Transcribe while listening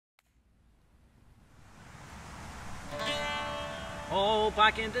Oh,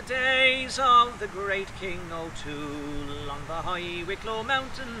 back in the days of the great King O'Toole, on the high Wicklow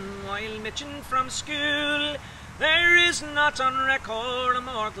mountain, while mitching from school, there is not on record a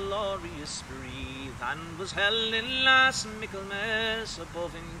more glorious spree than was held in last Michaelmas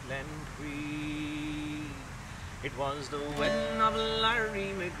above in Glencree. It was the wedding of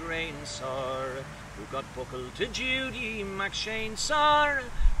Larry McGrain, sir, who got buckled to Judy McShane, sir,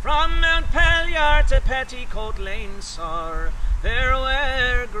 from Mount Pelyard to Petticoat Lane, sir. There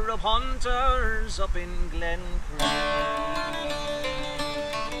were grub hunters up in Glencree.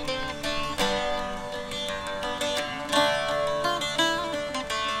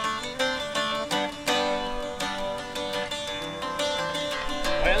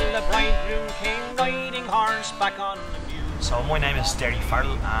 Well, the bridegroom came riding horseback on the mule. So my name is Daoiri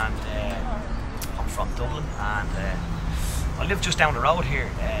Farrell, and I'm from Dublin, and I live just down the road here.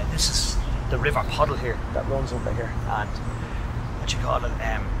 This is the River Poddle here that runs under here, and what you call it,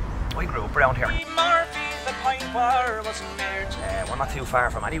 I grew up around here. We're not too far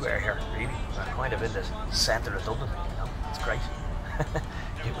from anywhere here, really. We're kind of in the centre of Dublin, you know. It's great.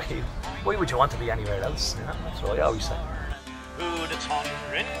 Why would you want to be anywhere else? You know? That's what I always say.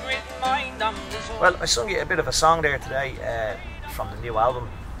 Well, I sung you a bit of a song there today from the new album,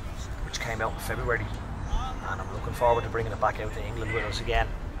 which came out in February, and I'm looking forward to bringing it back out to England with us again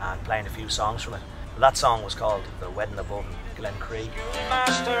and playing a few songs from it. That song was called The Wedding Above Glencree.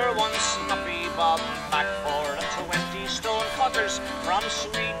 Master one snuffy bob back for the 20 stone cutters from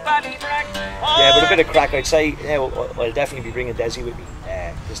sweet Ballybrack. Yeah, with a bit of crack, I'd say, you know, I'll definitely be bringing Desi with me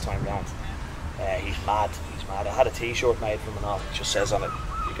this time round. He's mad. I had a t-shirt made from him and all. It just says on it,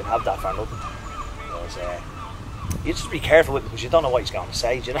 you can have that for nothing. Because, you just be careful with it because you don't know what he's going to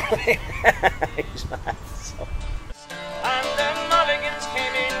say, do you know what I mean? He's mad. So. And the Mulligans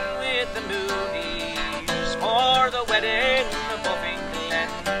came in with the Moonies for the wedding above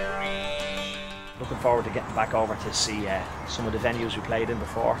Glencree. Looking forward to getting back over to see some of the venues we played in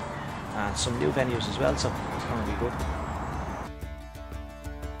before, and some new venues as well, so it's going to be good.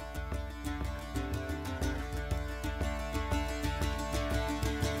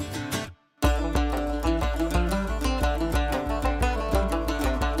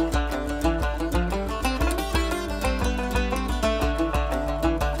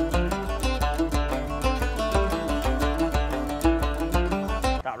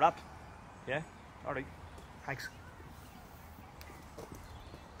 Wrap? Yeah? Alright. Thanks.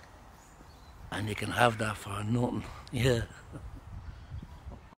 And you can have that for nothing. Yeah.